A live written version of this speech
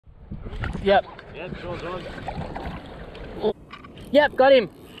Yep. Yep, Sean's on. Yep, got him.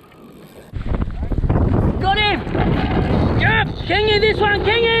 Got him! Yep! Kingy, this one,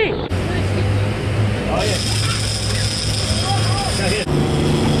 Kingy! Oh yeah. Go ahead.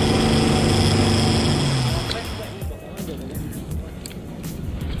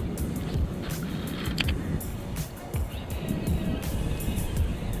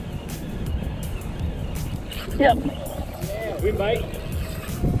 Yep. Win, mate.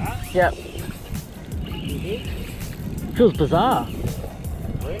 Yep. Feels bizarre.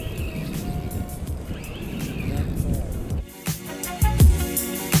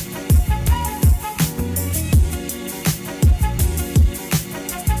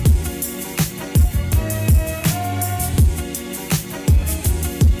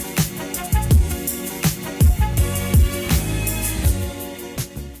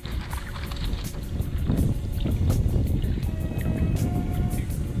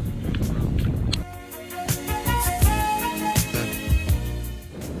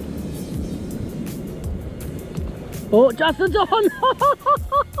 Oh, Justin's on!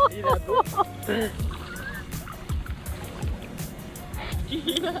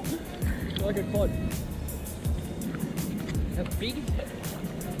 Like a cod. How big is it?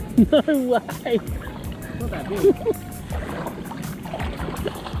 No way! Not that big.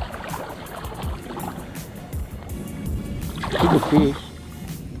 Big fish.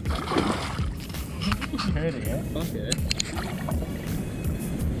 You heard it, yeah? Okay.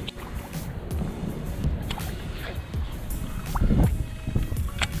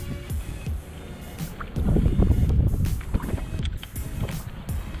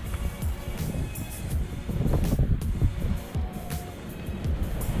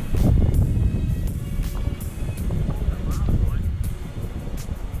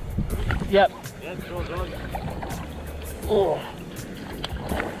 Yep. Yep, Sean's on. Oh.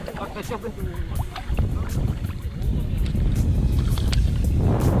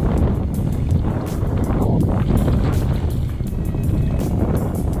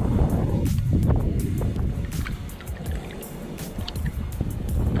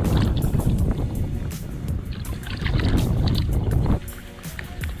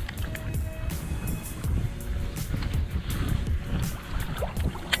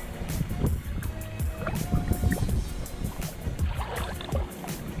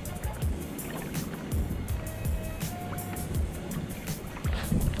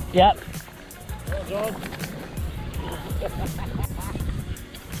 Yep. Well done.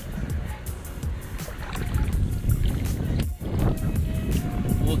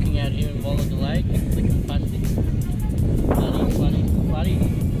 Walking out here in Wallaga Lake, flicking plastic. Bloody.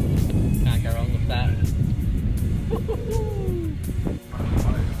 Can't go wrong with that.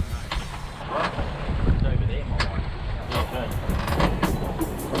 It's over there, my one.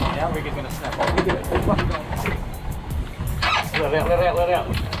 Yeah, now Rigger's going to snap off. Look at it. It's fucking going. Let it out.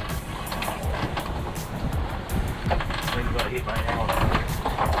 Rigger's got a hit, mate. Hang on.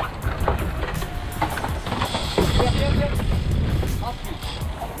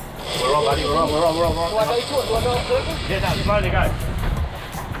 We're on, buddy. We're on. Do I go circle? Yeah, no, slowly go.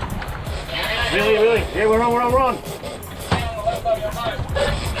 Really. Yeah, we're on.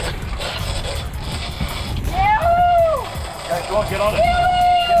 Okay, go on, get on it.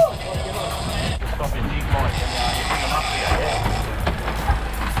 Stop your deep line and you bring them up here, yeah?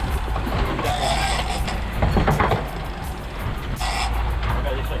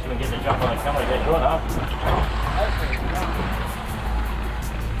 Okay, this way so we can get the jump on the camera there, Sean, huh?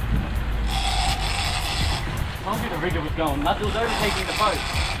 I knew the rigger was going nuts. It was overtaking the boat.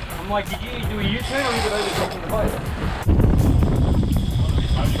 I'm like, did you do a U-turn or you were overtaking the boat?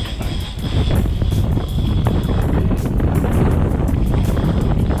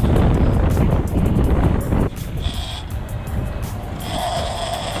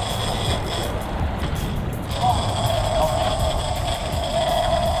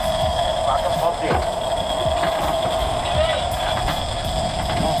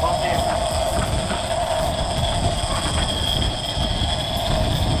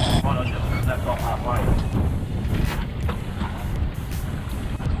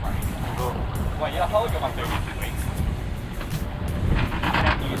 Well, yeah, I told you I'm 32 weeks. You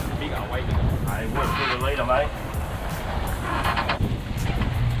have to use the bigger weight. I work through the leader, mate.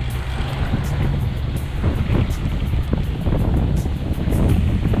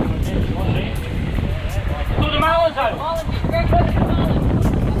 Look, the Marlin's over.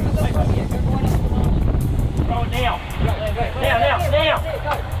 Throw it now. Now.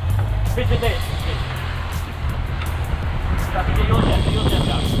 Pitch it there. Get yours out,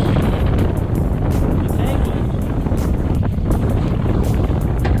 go.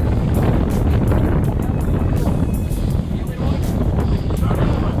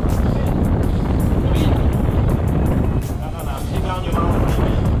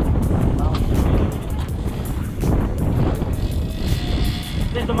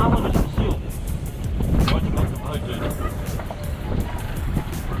 There's the Marlin with some seal. What you got the boat doing? There's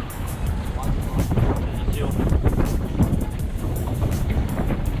a seal.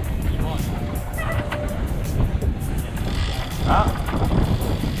 Huh?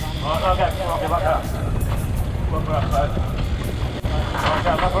 Right, okay, back up. Look her up, bud.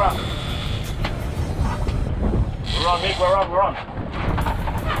 Okay, look her up. We're on, Nick, we're on. We're on,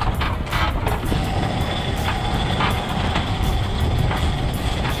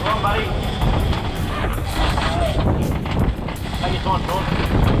 buddy. Take your time, Sean.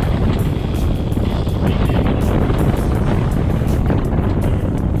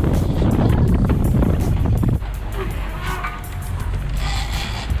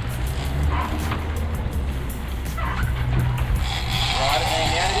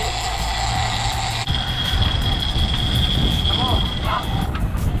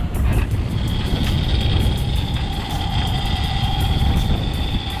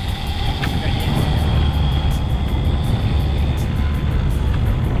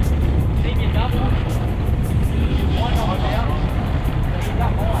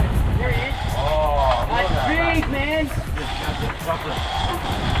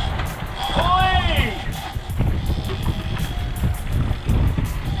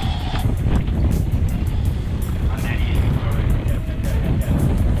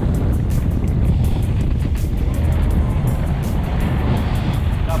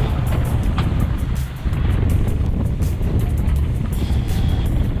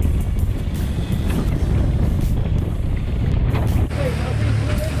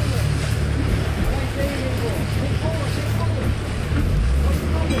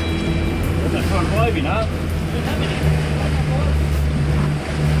 You know?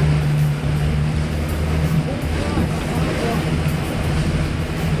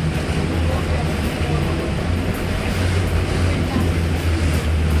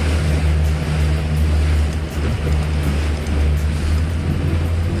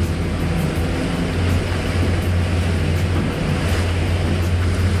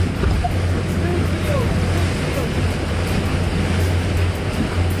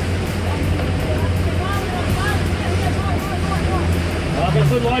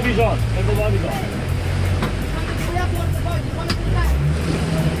 Put liveys on. Put the liveys on.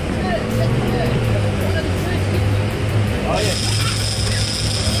 Oh yeah.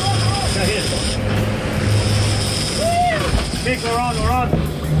 Go here. Nick, we're on.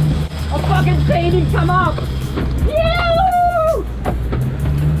 I fucking seen him come up! Yeah!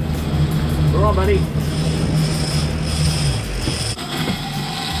 We're on, buddy.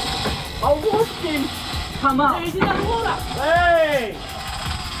 I watched him come up! He's in the water! Hey!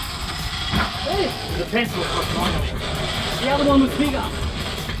 Hey! The pencil across mine. The other one was bigger.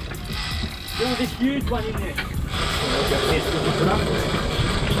 There was this huge one in there.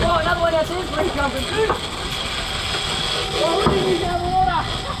 Oh, another one out there, three jumping too. Oh, look at he's out of the water.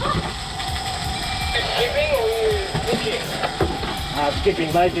 Skipping or fishing?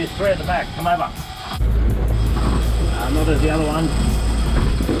 Skipping, mate. There's three at the back. Come over. Not as the other one.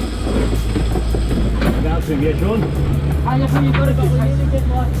 Go to him, yeah, Sean? Hey, that's what you've got to do. We need to get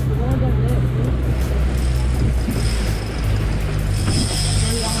like the one over there.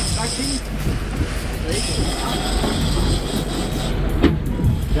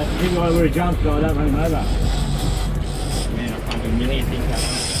 That's the thing where he jumps, so I don't run him over. Man, I can't do a million things like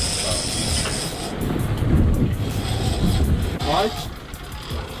Right?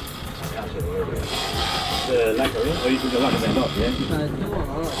 The lacquer in? Or you took the lacquer band off, yeah? No, it's still on,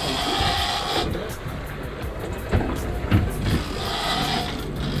 alright.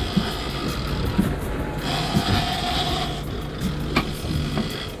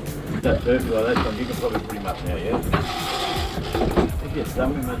 That's perfect, well, that's one you can probably put him up now, yeah? I think it's done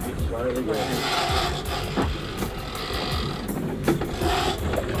with him a bit slowly, yeah.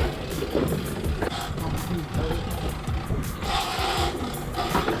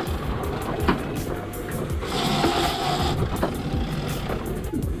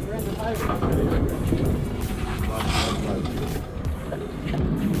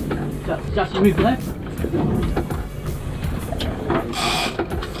 Just move left.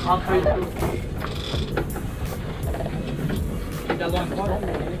 I'll through that. That line quite on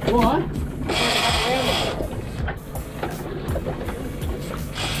there. What?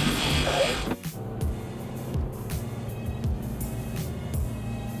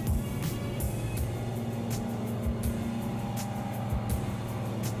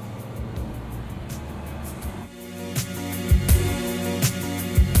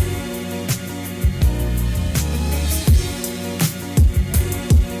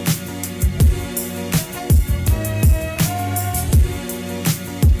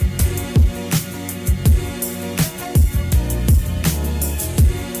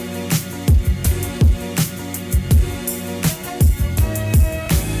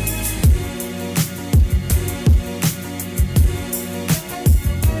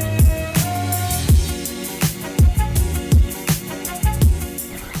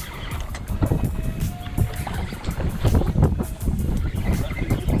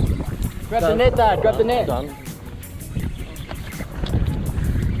 Grab the net, Dad. Grab the net. Done.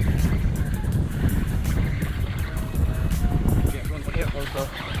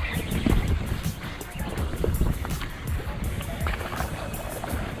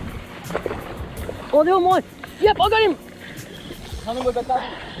 Oh, they're all mine. Yep, I got him. Tell them we got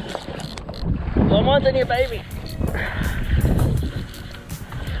that. Oh, mine's only a baby.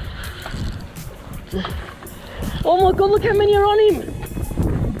 Oh my God, look how many are on him.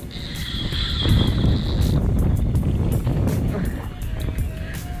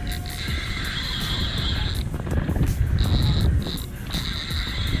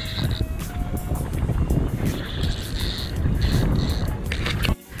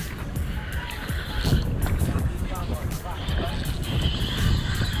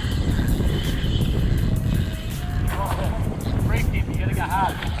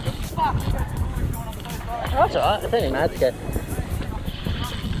 That's alright, it's only mad to go.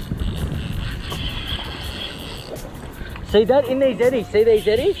 See that in these eddies? See these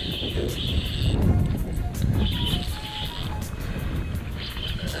eddies?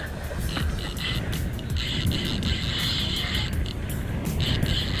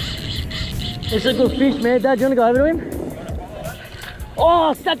 It's a good fish, man. Dad, do you want to go over to him?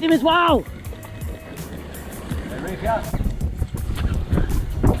 Oh, stuck him as well!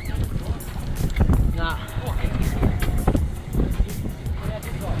 Nah.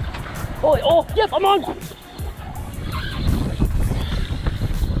 Oh, yep, I'm on!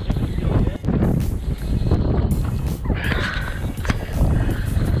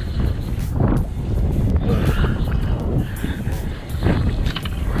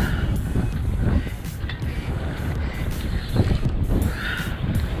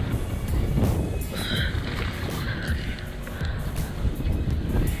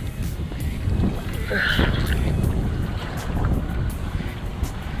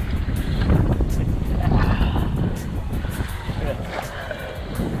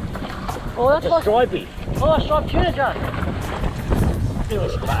 Oh, that's a stripey. Oh, a striped tuna, John. It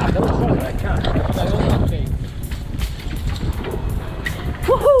was bad. That was probably I can't.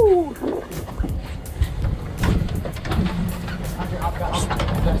 Woohoo!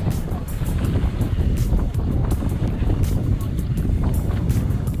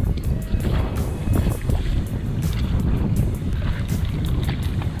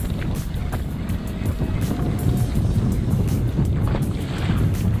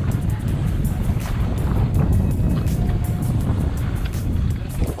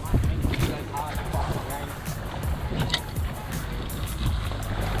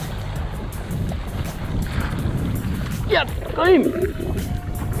 Yep, got him.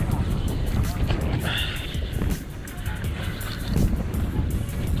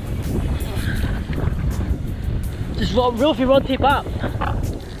 Just real few rod tip up.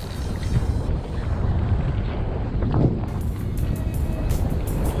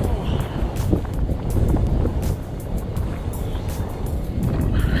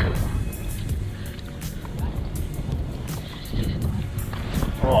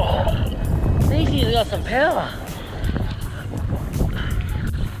 Oh, these have got some power.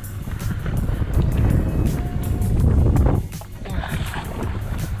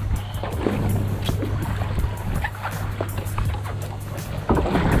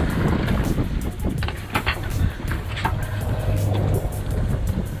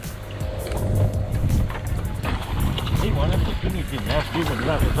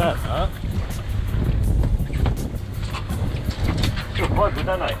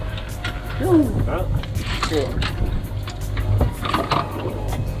 Don't I? Huh? Yeah.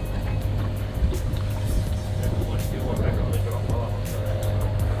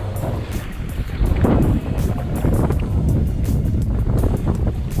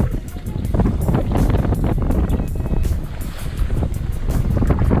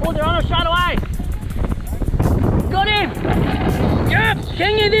 Oh, they're on us straight away. Got him. Yep,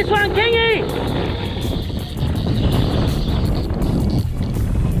 Kingy, this one, Kingy.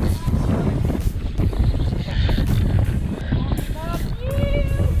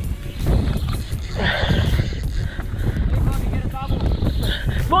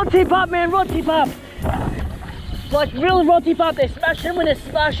 Rod tip up, man, rod tip up. Like real rod tip up, they're smashing when they're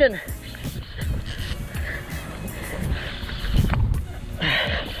splashing.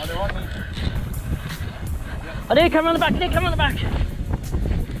 I need to come around the back, I need to come around the back.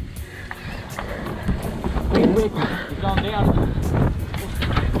 He's gone down.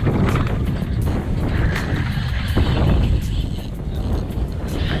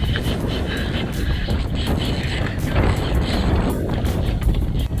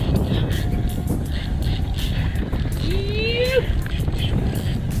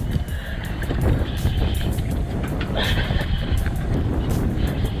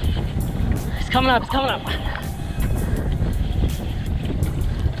 coming up, it's coming up.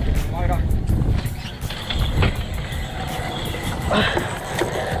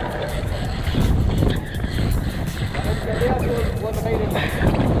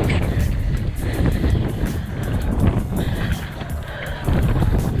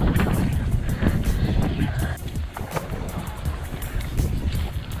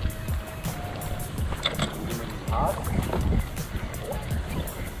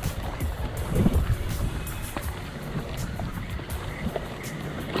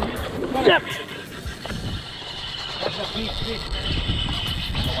 Yep.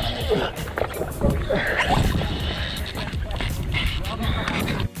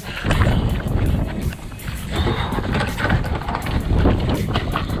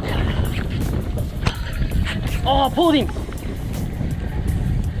 Oh, I pulled him.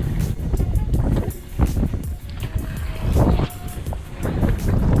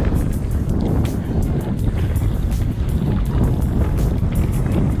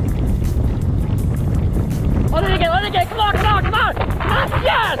 Let it get, come on, come on, come on!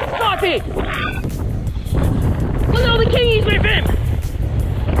 Yes, stop it! Look at all the kingies with him!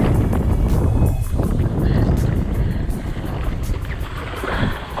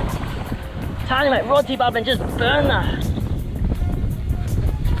 Tiny mate, rod tip up and just burn that.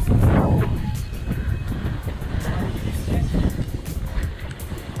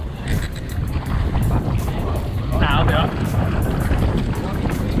 Nah, I'll be up.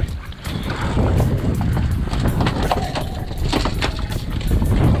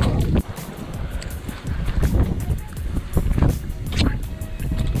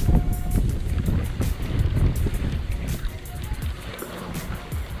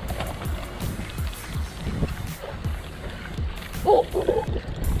 Oh!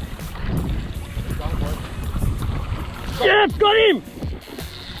 Yes, got him!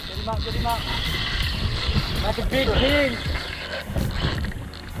 Get him up. Like a big king.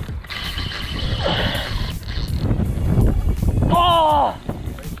 Oh!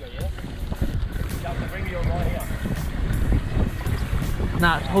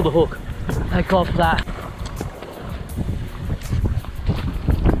 Nah, hold the hook. Take off that.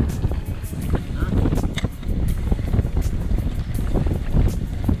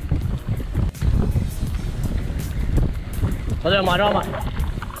 Oh, don't mind.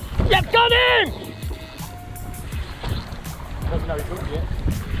 Yep, got him! Doesn't know he's hooked yet.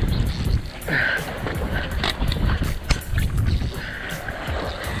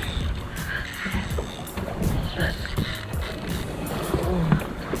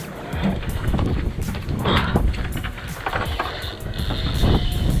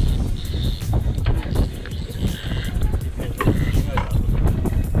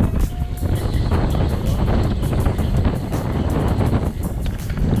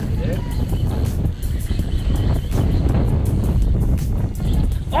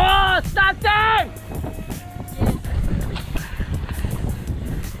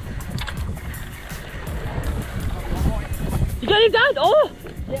 You got him, Dad? Oh!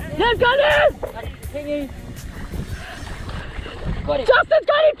 Yeah, got him! Kingy. Justin's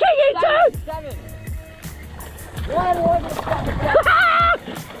got him, Kingy too! Seven.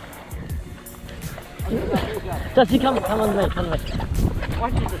 Justin, come on me, come on me.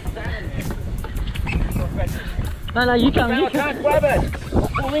 What is the salmon there? No, you come, I can't grab it!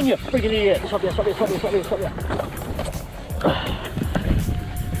 Pull in, you freaking idiot. Stop here. Come here,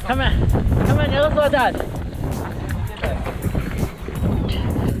 the other side, Dad.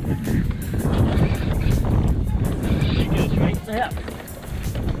 Yeah.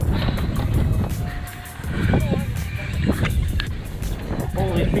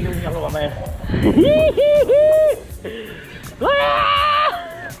 Holy finger in the other one, man.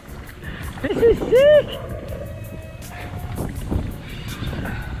 This is sick!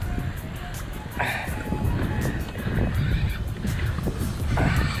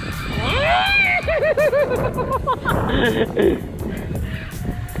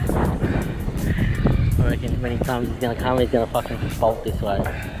 I reckon many times he's gonna come, he's gonna fucking bolt this way.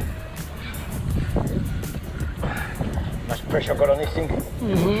 Much pressure I've got on this thing.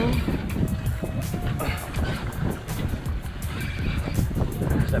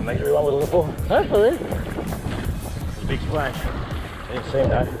 Is that measure one we're looking for? Hopefully. It's a big splash. I didn't see him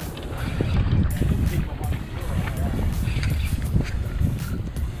though.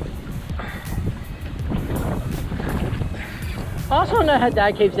 I also want to know how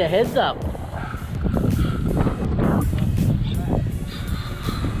Dad keeps their heads up.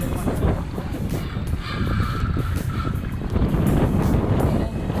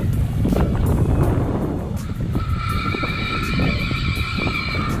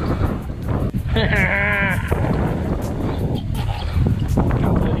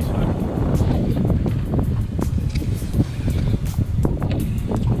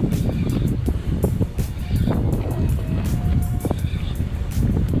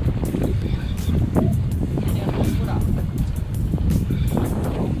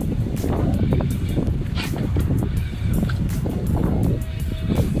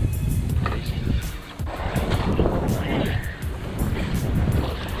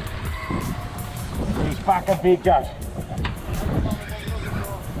 fucking big, Josh.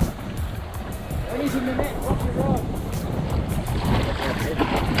 When he's in the net, watch your rod.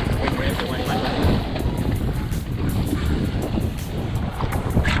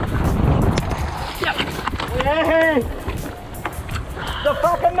 Yay! The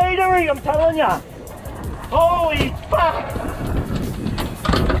fucking metering, I'm telling ya! Holy fuck!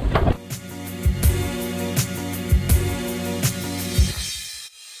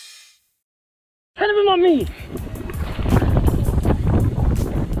 Ten of them on me!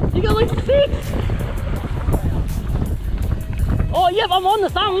 You got like 6! Oh yep, I'm on the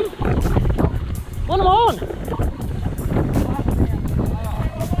thumb! What am I on?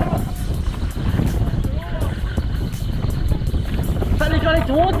 Finally got it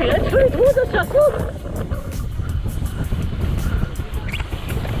towards me, it's really towards us, just look!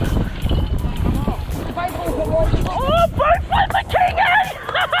 Oh, boat flip the king, eh?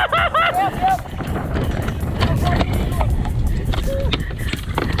 Yep, yep.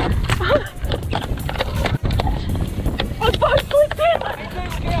 I boat flipped it!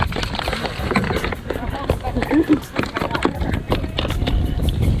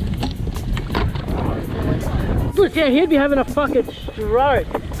 Good, yeah, he'd be having a fucking stroke.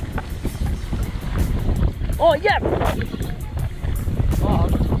 Oh, yeah!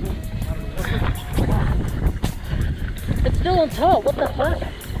 It's still on top, what the fuck?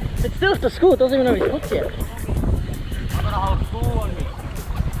 It's still at the school, it doesn't even have his hooks yet. I've got a whole school on me.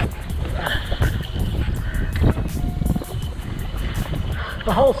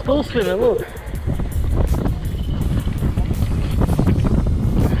 The whole school swimming, look.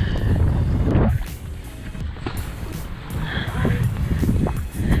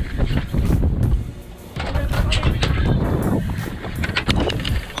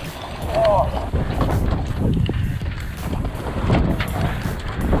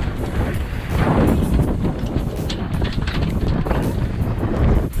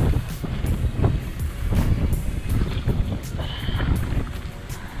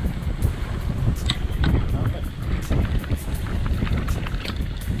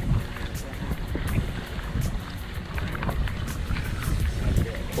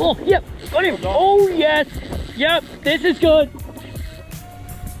 Oh, yep, got him. Oh, yes. Yep, this is good.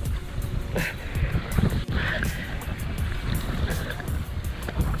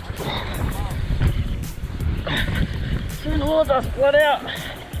 Soon the water split out.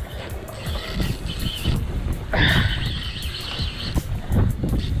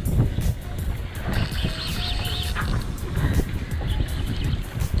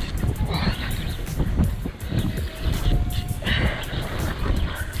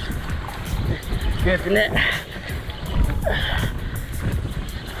 Gripping it.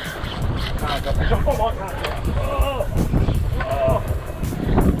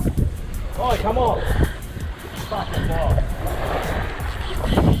 Oh, come on. Fucking ball.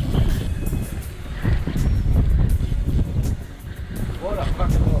 What a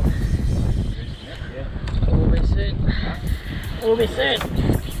fucking ball. We'll be soon. We'll be soon.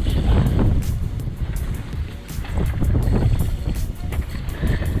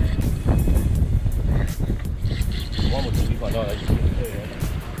 One would be quite nice.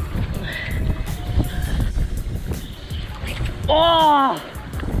 Oh!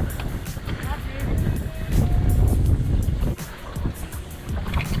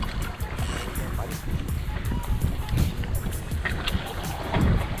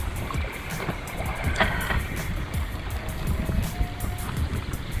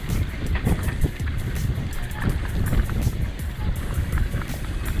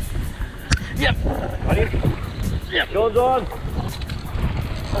 Yep. Ready? Yep. John's on.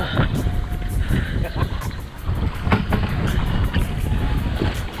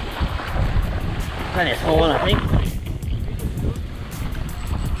 Plenty of falling, I think.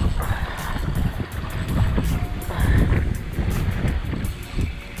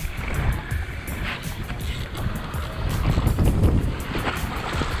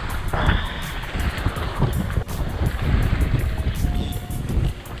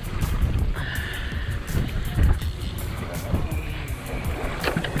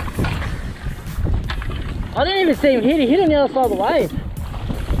 I didn't even see him hit. He hit on the other side of the wave.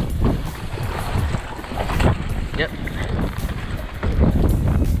 Yep.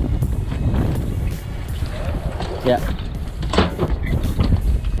 Yeah.